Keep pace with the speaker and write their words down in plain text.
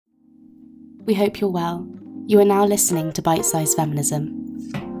We hope you're well. You are now listening to Bite-Sized Feminism,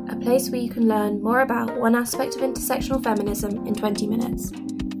 a place where you can learn more about one aspect of intersectional feminism in 20 minutes.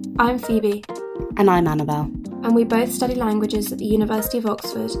 I'm Phoebe. And I'm Annabelle. And we both study languages at the University of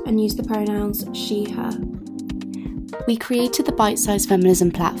Oxford and use the pronouns she, her. We created the Bite-Sized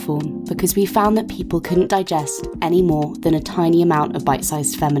Feminism platform because we found that people couldn't digest any more than a tiny amount of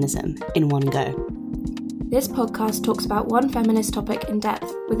bite-sized feminism in one go. This podcast talks about one feminist topic in depth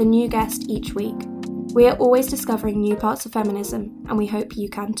with a new guest each week. We are always discovering new parts of feminism, and we hope you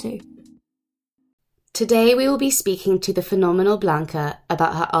can too. Today we will be speaking to the phenomenal Blanca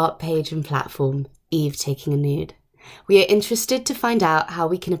about her art page and platform, Eve Taking a Nude. We are interested to find out how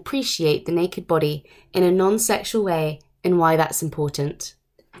we can appreciate the naked body in a non-sexual way and why that's important.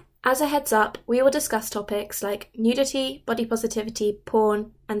 As a heads up, we will discuss topics like nudity, body positivity,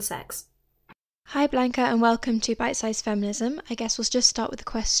 porn, and sex. Hi Blanca, and welcome to Bite-Sized Feminism. I guess we'll just start with the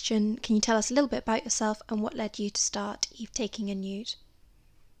question, can you tell us a little bit about yourself and what led you to start Eve Taking a Nude?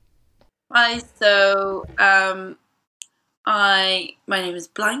 Hi, so my name is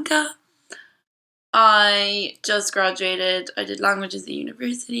Blanca. I just graduated. I did languages at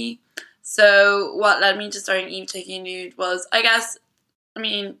university. So what led me to starting Eve Taking a Nude was,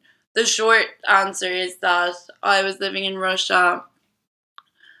 the short answer is that I was living in Russia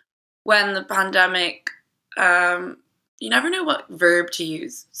when the pandemic, you never know what verb to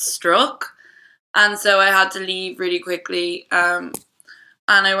use, struck. And so I had to leave really quickly. And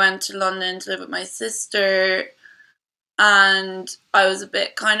I went to London to live with my sister. And I was a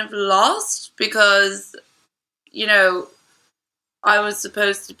bit kind of lost because, I was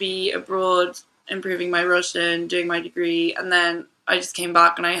supposed to be abroad improving my Russian, doing my degree. And then I just came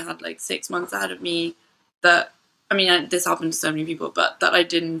back and I had like 6 months ahead of me this happened to so many people, but that I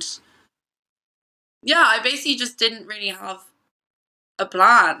didn't. Yeah, I basically just didn't really have a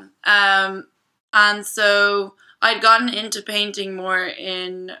plan. And so I'd gotten into painting more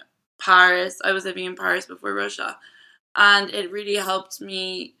in Paris. I was living in Paris before Russia. And it really helped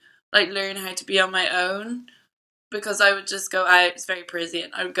me learn how to be on my own, because I would just go out. It's very Parisian.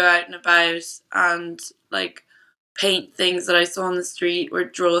 I would go out and about and paint things that I saw on the street or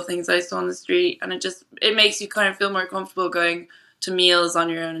draw things I saw on the street. And it makes you kind of feel more comfortable going to meals on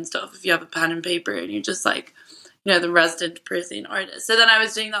your own and stuff if you have a pen and paper and you're just the resident Parisian artist. So then I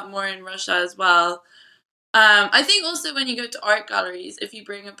was doing that more in Russia as well. I think also when you go to art galleries, if you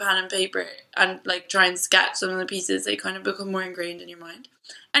bring a pen and paper and try and sketch some of the pieces, they kind of become more ingrained in your mind.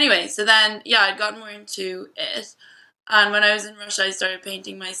 Anyway, so then, I'd gotten more into it. And when I was in Russia, I started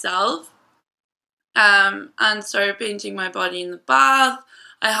painting myself and started painting my body in the bath.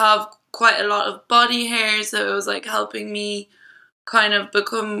 I have quite a lot of body hair, so it was helping me kind of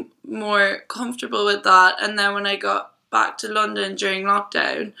become more comfortable with that. And then when I got back to London during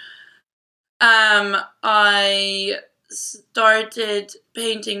lockdown, I started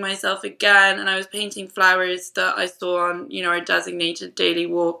painting myself again, and I was painting flowers that I saw on, our designated daily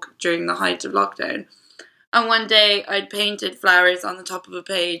walk during the height of lockdown. And one day I'd painted flowers on the top of a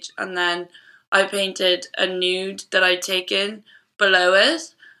page, and then I painted a nude that I'd taken below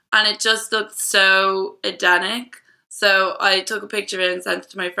it, and it just looked so Edenic. So I took a picture of it and sent it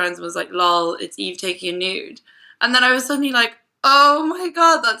to my friends and was like, lol, it's Eve taking a nude. And then I was suddenly like, oh my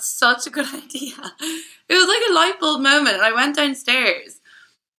god, that's such a good idea. It was like a light bulb moment. I went downstairs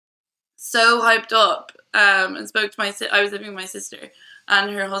so hyped up and spoke to I was living with my sister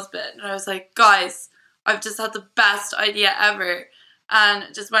and her husband. And I was like, guys, I've just had the best idea ever. And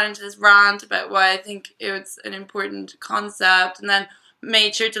just went into this rant about why I think it was an important concept, and then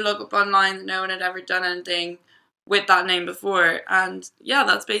made sure to look up online that no one had ever done anything with that name before. And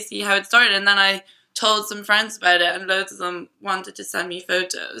that's basically how it started. And then I told some friends about it, and loads of them wanted to send me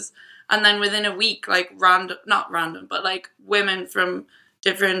photos. And then within a week, not random, but women from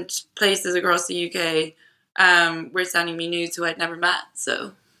different places across the UK were sending me nudes who I'd never met.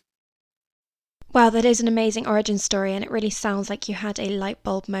 So wow, that is an amazing origin story, and it really sounds like you had a light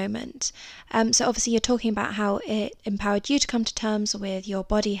bulb moment. So obviously you're talking about how it empowered you to come to terms with your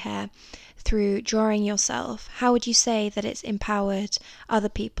body hair through drawing yourself. How would you say that it's empowered other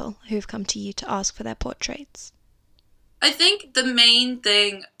people who've come to you to ask for their portraits? I think the main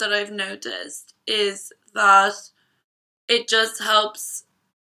thing that I've noticed is that it just helps.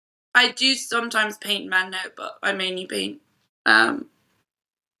 I do sometimes paint men now, but I mainly paint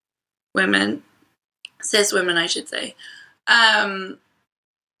women, cis women, I should say,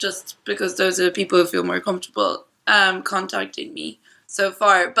 just because those are the people who feel more comfortable contacting me so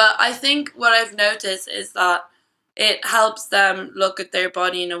far. But I think what I've noticed is that it helps them look at their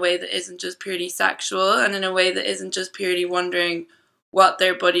body in a way that isn't just purely sexual, and in a way that isn't just purely wondering what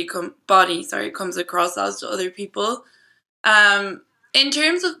their body comes across as to other people. In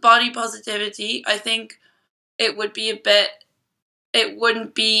terms of body positivity, I think it wouldn't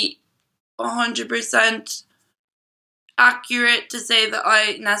be 100% accurate to say that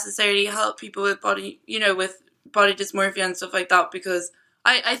I necessarily help people with with body dysmorphia and stuff like that, because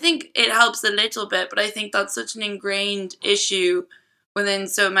I think it helps a little bit, but I think that's such an ingrained issue within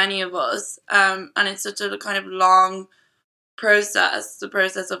so many of us. And it's such a kind of long process, the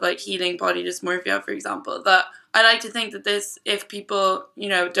process of like healing body dysmorphia, for example, that I like to think that if people,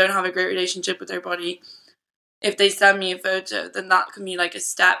 don't have a great relationship with their body, if they send me a photo, then that can be like a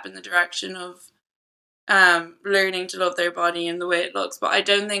step in the direction of learning to love their body and the way it looks. But I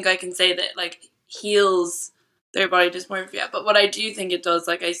don't think I can say that like heals their body dysmorphia. But what I do think it does,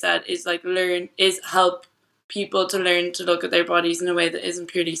 like I said, is like help people to learn to look at their bodies in a way that isn't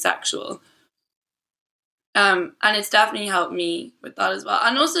purely sexual. And it's definitely helped me with that as well.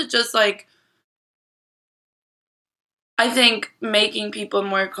 And also just like, I think making people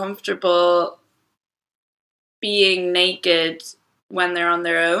more comfortable being naked when they're on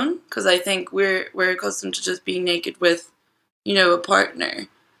their own, because I think we're accustomed to just being naked with, a partner,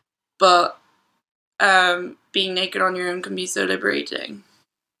 but being naked on your own can be so liberating.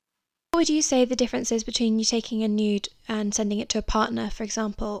 What would you say the difference is between you taking a nude and sending it to a partner, for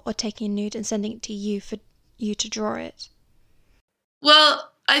example, or taking a nude and sending it to you for you to draw it?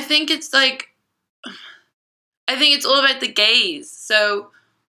 Well, I think it's all about the gaze. So,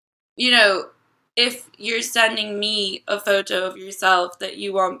 if you're sending me a photo of yourself that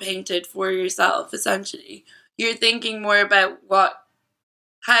you want painted for yourself, essentially, you're thinking more about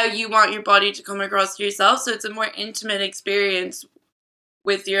how you want your body to come across to yourself. So it's a more intimate experience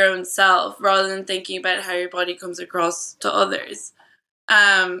with your own self rather than thinking about how your body comes across to others.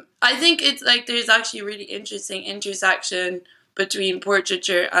 I think it's like there's actually a really interesting intersection between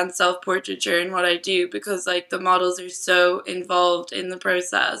portraiture and self-portraiture in what I do, because like the models are so involved in the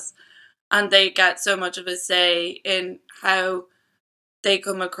process and they get so much of a say in how they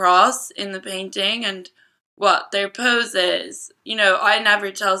come across in the painting and what their pose is. I never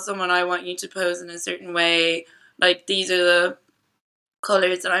tell someone I want you to pose in a certain way. Like, these are the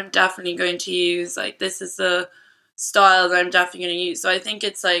colors that I'm definitely going to use. Like, this is the style that I'm definitely going to use. So I think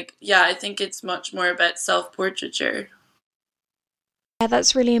it's like, I think it's much more about self-portraiture. Yeah,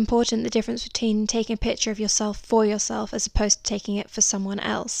 that's really important, the difference between taking a picture of yourself for yourself as opposed to taking it for someone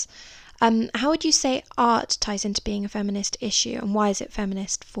else. How would you say art ties into being a feminist issue, and why is it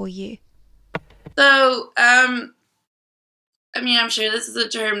feminist for you? So, I'm sure this is a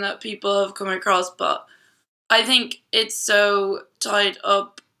term that people have come across, but I think it's so tied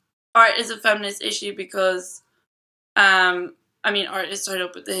up. Art is a feminist issue because, art is tied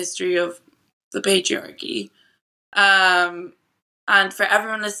up with the history of the patriarchy. And for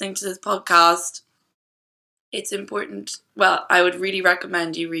everyone listening to this podcast, it's important. Well, I would really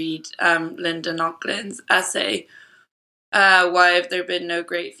recommend you read Linda Nocklin's essay, Why Have There Been No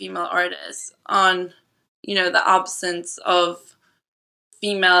Great Female Artists, on, the absence of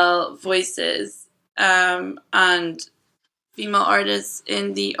female voices and female artists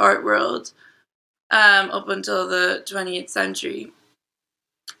in the art world up until the 20th century.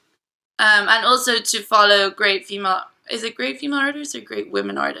 And also to follow great female artists or great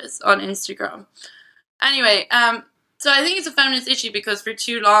women artists on Instagram. Anyway, so I think it's a feminist issue because for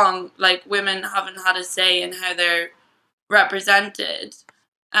too long, like, women haven't had a say in how they're represented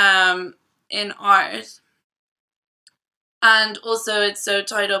in art. And also it's so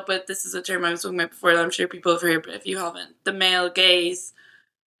tied up with, this is a term I was talking about before that I'm sure people have heard, but if you haven't, the male gaze,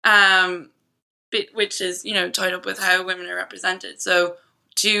 which is, tied up with how women are represented. So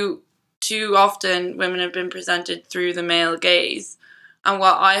too often women have been presented through the male gaze. And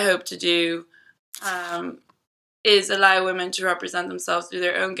what I hope to do is allow women to represent themselves through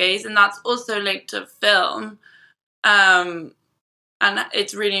their own gaze. And that's also linked to film. And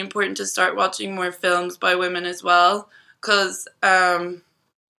it's really important to start watching more films by women as well. Because,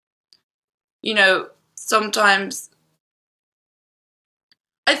 sometimes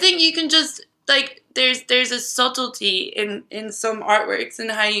I think you can just, like, there's a subtlety in some artworks and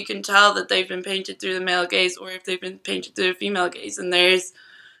how you can tell that they've been painted through the male gaze or if they've been painted through the female gaze. And there's,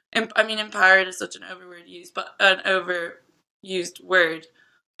 empowered is such an overused word,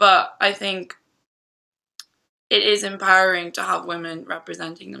 but I think it is empowering to have women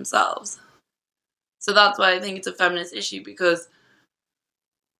representing themselves. So that's why I think it's a feminist issue, because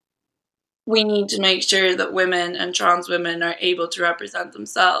we need to make sure that women and trans women are able to represent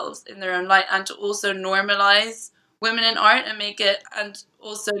themselves in their own light, and to also normalize women in art and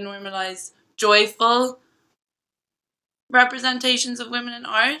also normalize joyful representations of women in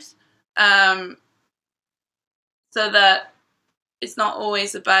art, so that it's not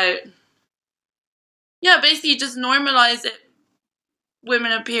always about, basically just normalize it,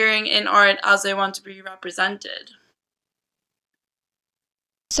 women appearing in art as they want to be represented.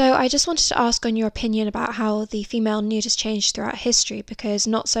 So I just wanted to ask on your opinion about how the female nude has changed throughout history, because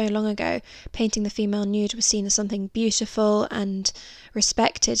not so long ago, painting the female nude was seen as something beautiful and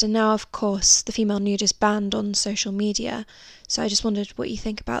respected, and now, of course, the female nude is banned on social media. So I just wondered what you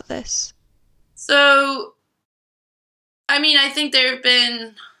think about this. So, I mean, I think there have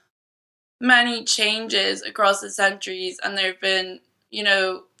been many changes across the centuries, and there have been,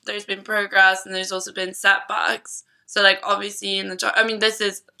 there's been progress and there's also been setbacks. So, like, obviously first of all,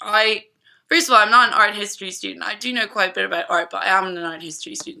 I'm not an art history student. I do know quite a bit about art, but I am an art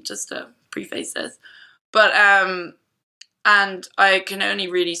history student, just to preface this. But, and I can only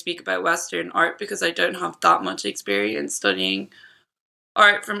really speak about Western art because I don't have that much experience studying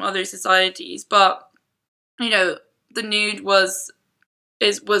art from other societies. But, the nude was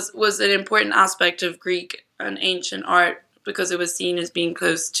an important aspect of Greek and ancient art because it was seen as being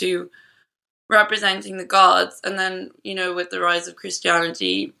close to representing the gods. And then, with the rise of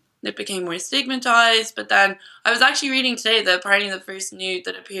Christianity, it became more stigmatized. But then I was actually reading today that apparently the first nude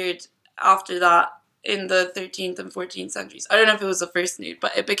that appeared after that in the 13th and 14th centuries, I don't know if it was the first nude,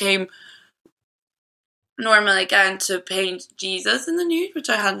 but it became normal again to paint Jesus in the nude, which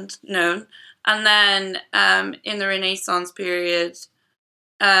I hadn't known. And then in the Renaissance period,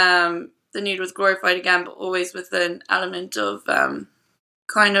 the nude was glorified again, but always with an element of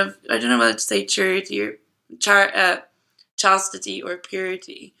kind of, I don't know whether to say charity or chastity or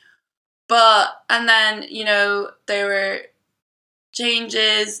purity. And then, there were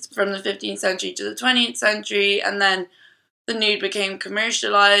changes from the 15th century to the 20th century, and then the nude became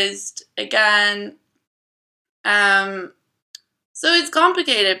commercialized again. So it's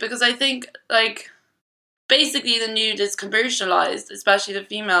complicated because I think, like, basically the nude is commercialized, especially the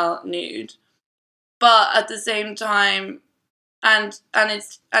female nude. But at the same time, and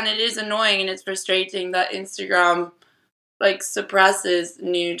it is annoying and it's frustrating that Instagram, like, suppresses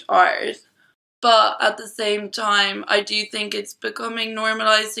nude art. But at the same time, I do think it's becoming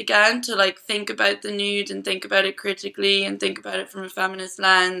normalized again to, like, think about the nude and think about it critically and think about it from a feminist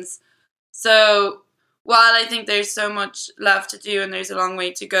lens. So while I think there's so much left to do and there's a long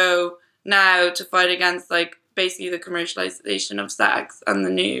way to go now to fight against, like, basically the commercialization of sex and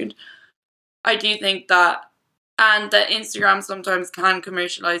the nude, I do think that, and that Instagram sometimes can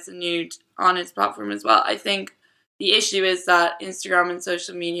commercialize the nude on its platform as well. I think the issue is that Instagram and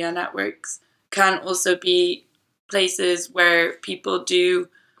social media networks can also be places where people do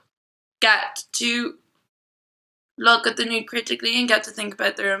get to look at the nude critically and get to think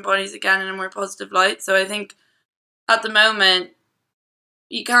about their own bodies again in a more positive light. So I think at the moment,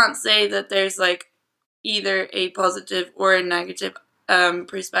 you can't say that there's, like, either a positive or a negative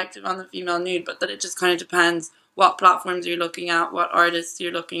perspective on the female nude, but that it just kind of depends what platforms you're looking at, what artists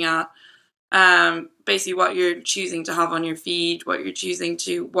you're looking at, basically what you're choosing to have on your feed, what you're choosing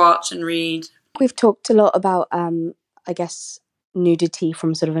to watch and read. We've talked a lot about, I guess, nudity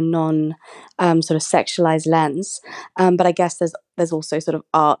from sort of a non sort of sexualized lens, but I guess there's also sort of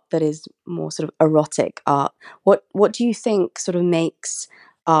art that is more sort of erotic art. What do you think sort of makes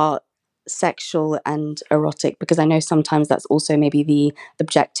art sexual and erotic? Because I know sometimes that's also maybe the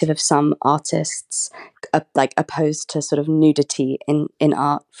objective of some artists, like opposed to sort of nudity in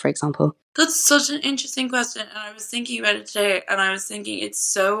art, for example. That's such an interesting question, and I was thinking about it today, and I was thinking it's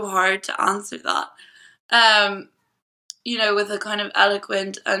so hard to answer that, with a kind of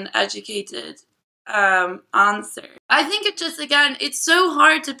eloquent and educated answer. I think it just, again, it's so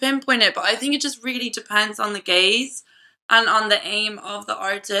hard to pinpoint it, but I think it just really depends on the gaze and on the aim of the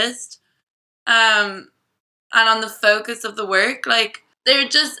artist, and on the focus of the work. Like, they're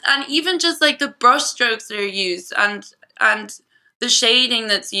just, and even just, like, the brush strokes that are used, and the shading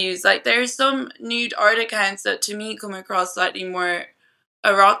that's used. Like, there's some nude art accounts that to me come across slightly more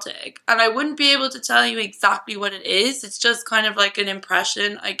erotic, and I wouldn't be able to tell you exactly what it is. It's just kind of like an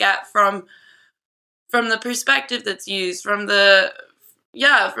impression I get from the perspective that's used, from the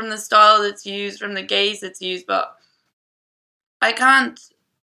style that's used, from the gaze that's used. But I can't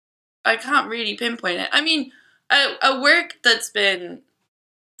really pinpoint it. I mean, a work that's been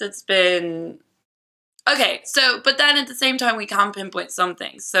okay, so, but then at the same time, we can pinpoint some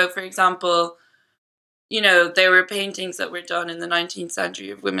things. So, for example, there were paintings that were done in the 19th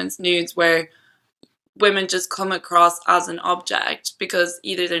century of women's nudes where women just come across as an object because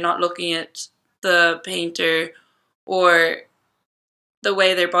either they're not looking at the painter or the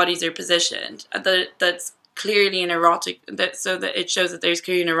way their bodies are positioned. That's clearly an erotic, so that it shows that there's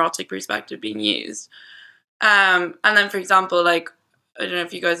clearly an erotic perspective being used. And then, for example, like, I don't know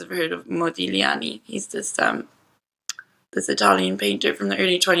if you guys have heard of Modigliani. He's this Italian painter from the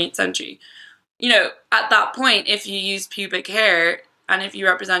early 20th century. You know, at that point, if you use pubic hair and if you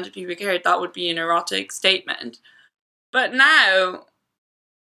represented pubic hair, that would be an erotic statement. But now,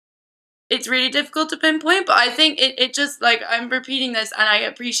 it's really difficult to pinpoint, but I think it just, like, I'm repeating this and I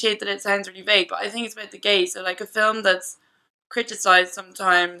appreciate that it sounds really vague, but I think it's about the gaze. So, like, a film that's criticized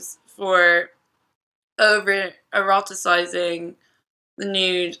sometimes for over eroticizing the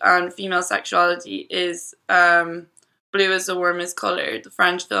nude and female sexuality is Blue is the Warmest Color, the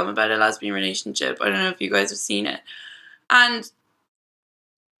French film about a lesbian relationship. I don't know if you guys have seen it. And,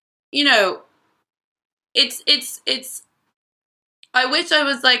 you know, it's I wish I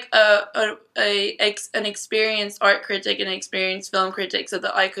was like an experienced art critic and an experienced film critic so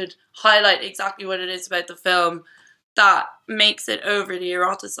that I could highlight exactly what it is about the film that makes it overly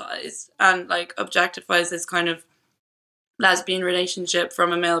eroticized and like objectifies this kind of lesbian relationship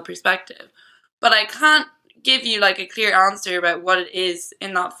from a male perspective. But I can't give you like a clear answer about what it is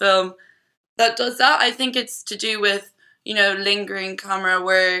in that film that does that. I think it's to do with, you know, lingering camera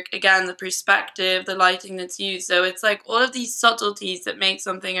work, again, the perspective, the lighting that's used. So it's like all of these subtleties that make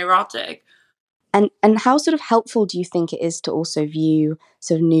something erotic. And how sort of helpful do you think it is to also view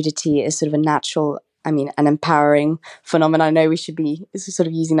sort of nudity as sort of a natural, I mean, an empowering phenomenon? I know we should be sort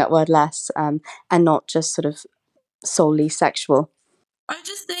of using that word less, and not just sort of solely sexual. I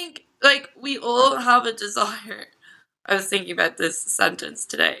just think, like, we all have a desire. I was thinking about this sentence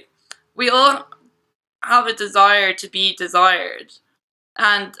today. We all have a desire to be desired.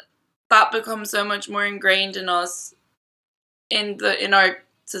 And that becomes so much more ingrained in us in our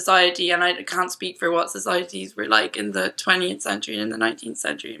society, and I can't speak for what societies were like in the 20th century and in the 19th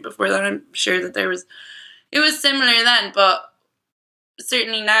century and before that. I'm sure that it was similar then, but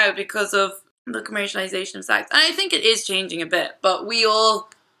certainly now because of the commercialization of sex. And I think it is changing a bit, but we all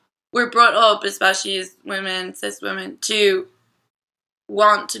were brought up, especially as women, cis women, to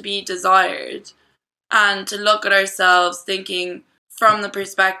want to be desired and to look at ourselves thinking from the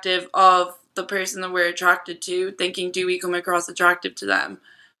perspective of the person that we're attracted to, thinking, do we come across attractive to them?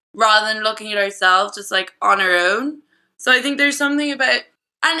 Rather than looking at ourselves just like on our own. So I think there's something about,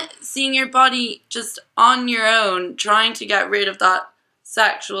 and seeing your body just on your own, trying to get rid of that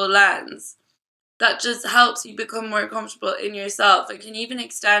sexual lens, that just helps you become more comfortable in yourself. It can even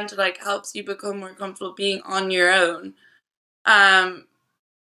extend to like helps you become more comfortable being on your own. And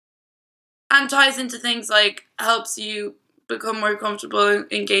ties into things like helps you become more comfortable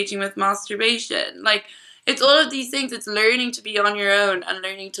engaging with masturbation. Like, it's all of these things. It's learning to be on your own and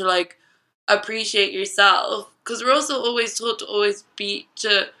learning to like appreciate yourself, because we're also always told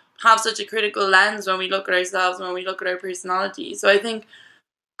to have such a critical lens when we look at ourselves, when we look at our personality. So I think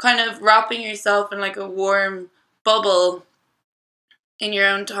kind of wrapping yourself in like a warm bubble in your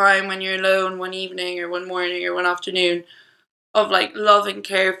own time when you're alone one evening or one morning or one afternoon of like love and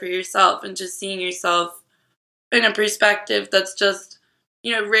care for yourself and just seeing yourself in a perspective that's just,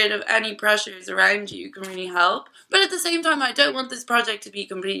 you know, rid of any pressures around you can really help. But at the same time, I don't want this project to be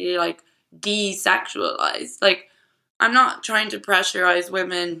completely like desexualized. Like, I'm not trying to pressurize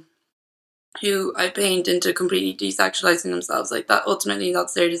women who I paint into completely desexualizing themselves. Like, that ultimately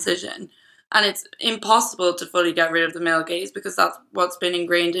that's their decision. And it's impossible to fully get rid of the male gaze because that's what's been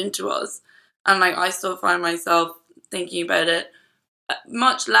ingrained into us. And like, I still find myself thinking about it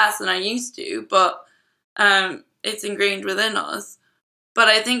much less than I used to, but it's ingrained within us. But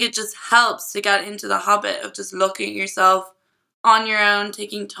I think it just helps to get into the habit of just looking at yourself on your own,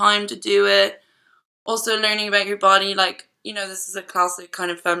 taking time to do it. Also learning about your body, like, you know, this is a classic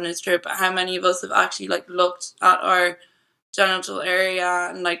kind of feminist trope, but how many of us have actually like looked at our genital area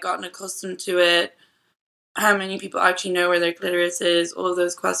and like gotten accustomed to it? How many people actually know where their clitoris is? All of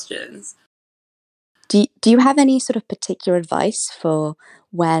those questions. Do you have any sort of particular advice for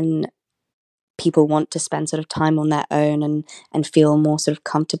when people want to spend sort of time on their own and feel more sort of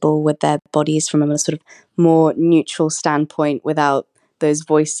comfortable with their bodies from a sort of more neutral standpoint without those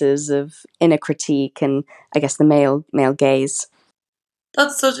voices of inner critique and I guess the male gaze?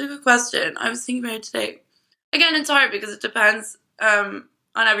 That's such a good question. I was thinking about it today. Again, it's hard because it depends on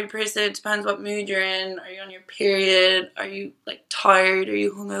every person. It depends what mood you're in. Are you on your period? Are you like tired? Are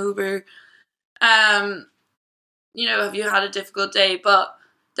you hungover? You know, have you had a difficult day? But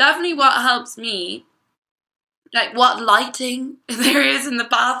definitely what helps me, like what lighting there is in the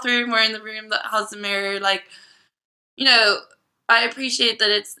bathroom or in the room that has the mirror, like, you know, I appreciate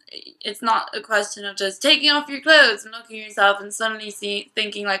that it's not a question of just taking off your clothes and looking at yourself and suddenly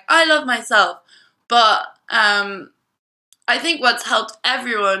thinking like, I love myself. But I think what's helped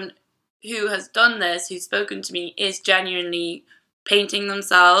everyone who has done this, who's spoken to me, is genuinely painting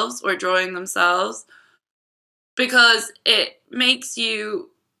themselves or drawing themselves, because it makes you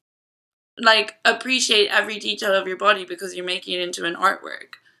like appreciate every detail of your body because you're making it into an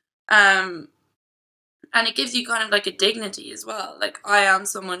artwork. And it gives you kind of like a dignity as well. Like, I am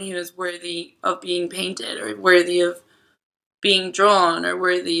someone who is worthy of being painted, or worthy of being drawn, or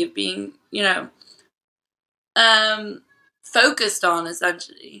worthy of being, focused on,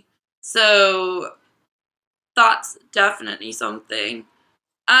 essentially. So that's definitely something.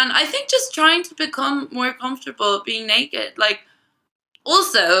 And I think just trying to become more comfortable being naked. Like,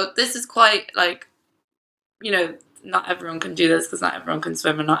 also, this is quite like, not everyone can do this because not everyone can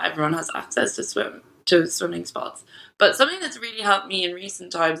swim and not everyone has access to swimming spots. But something that's really helped me in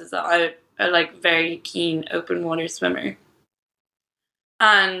recent times is that I like very keen open water swimmer.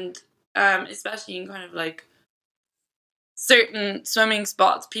 And especially in kind of like certain swimming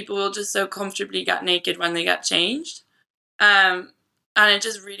spots, people will just so comfortably get naked when they get changed. And it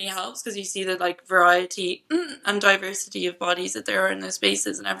just really helps because you see the like variety and diversity of bodies that there are in those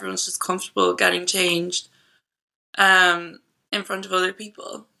spaces, and everyone's just comfortable getting changed in front of other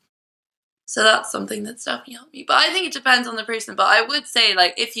people. So that's something that's definitely helped me. But I think it depends on the person. But I would say,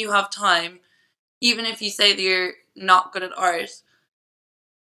 like, if you have time, even if you say that you're not good at art,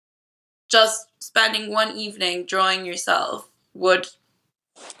 just spending one evening drawing yourself would,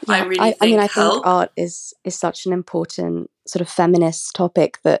 I really think, I help. think art is such an important sort of feminist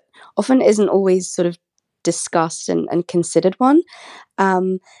topic that often isn't always sort of discussed and considered one.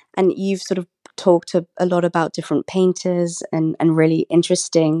 And you've sort of talked a lot about different painters and really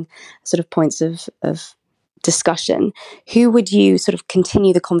interesting sort of points of discussion. Who would you sort of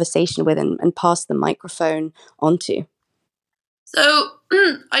continue the conversation with and pass the microphone on to? So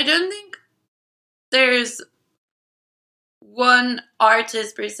I don't think there's one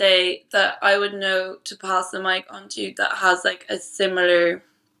artist per se that I would know to pass the mic onto that has like a similar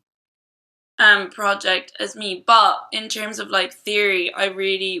project as me. But in terms of like theory, I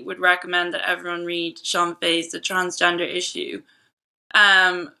really would recommend that everyone read Sean Fay's The Transgender Issue,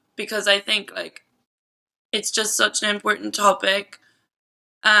 because I think like it's just such an important topic,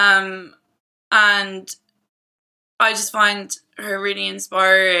 and I just find her really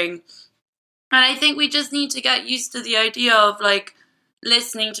inspiring. And I think we just need to get used to the idea of like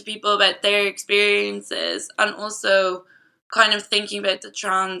listening to people about their experiences, and also kind of thinking about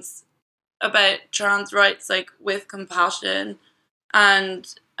trans rights like with compassion,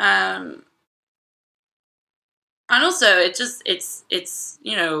 and also it's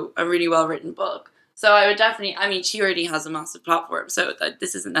a really well written book. So I would definitely, I mean, she already has a massive platform, so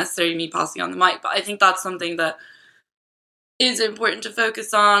this isn't necessarily me passing on the mic, but I think that's something that is important to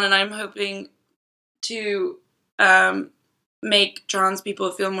focus on, and I'm hoping to make trans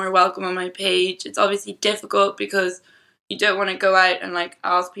people feel more welcome on my page. It's obviously difficult because you don't want to go out and like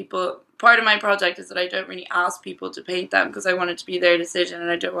ask people. Part of my project is that I don't really ask people to paint them because I want it to be their decision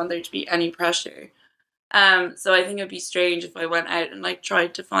and I don't want there to be any pressure. So I think it would be strange if I went out and like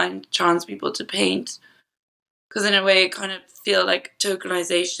tried to find trans people to paint, because in a way it kind of feel like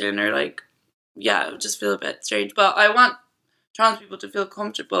tokenization, or like, yeah, it would just feel a bit strange. But I want trans people to feel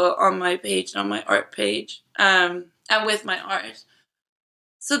comfortable on my page and on my art page, and with my art.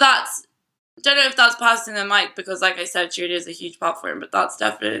 So that's, don't know if that's passing the mic, because like I said, sure, it is a huge platform, but that's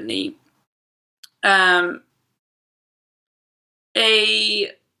definitely a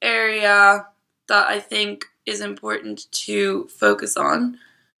area that I think is important to focus on.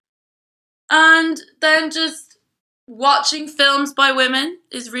 And then just watching films by women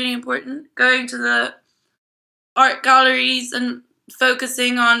is really important. Going to the art galleries and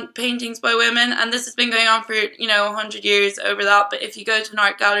focusing on paintings by women. And this has been going on for 100 years over that. But if you go to an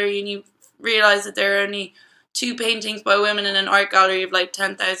art gallery and you realize that there are only 2 paintings by women in an art gallery of like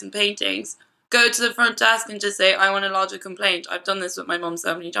 10,000 paintings, go to the front desk and just say, I want to lodge a complaint. I've done this with my mum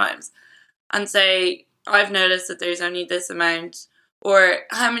so many times. And say, I've noticed that there's only this amount. Or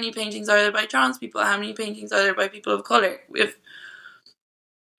how many paintings are there by trans people? How many paintings are there by people of colour? If,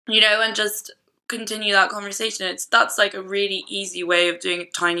 and just continue that conversation. That's like a really easy way of doing a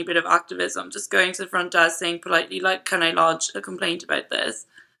tiny bit of activism. Just going to the front desk saying politely, like, can I lodge a complaint about this?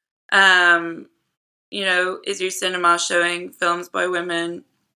 Is your cinema showing films by women,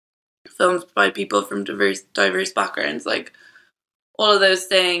 films by people from diverse backgrounds, like all of those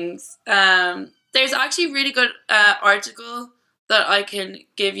things. There's actually a really good article that I can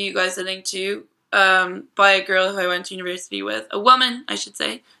give you guys a link to, by a girl who I went to university with, a woman, I should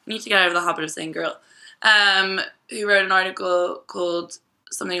say. I need to get out of the habit of saying girl. Who wrote an article called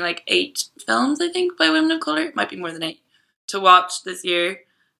something like 8 films, I think, by women of colour. It might be more than 8 to watch this year.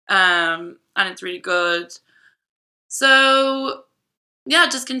 And it's really good. So, yeah,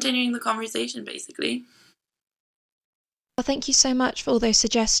 just continuing the conversation, basically. Well, thank you so much for all those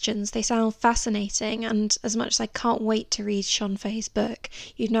suggestions. They sound fascinating, and as much as I can't wait to read Sean Fahey's book,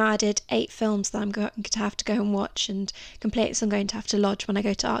 you've now added 8 films that I'm going to have to go and watch, and complaints I'm going to have to lodge when I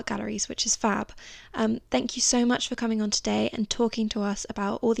go to art galleries, which is fab. Thank you so much for coming on today and talking to us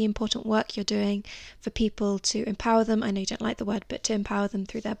about all the important work you're doing for people to empower them. I know you don't like the word, but to empower them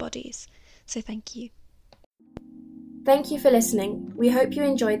through their bodies. So thank you. Thank you for listening. We hope you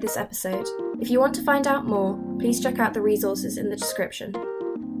enjoyed this episode. If you want to find out more, please check out the resources in the description.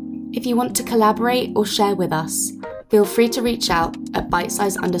 If you want to collaborate or share with us, feel free to reach out at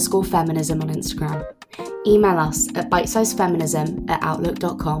bitesize_feminism on Instagram. Email us at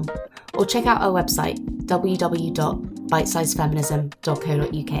bitesizefeminism@outlook.com or check out our website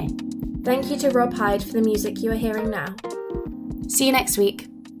www.bitesizefeminism.co.uk. Thank you to Rob Hyde for the music you are hearing now. See you next week.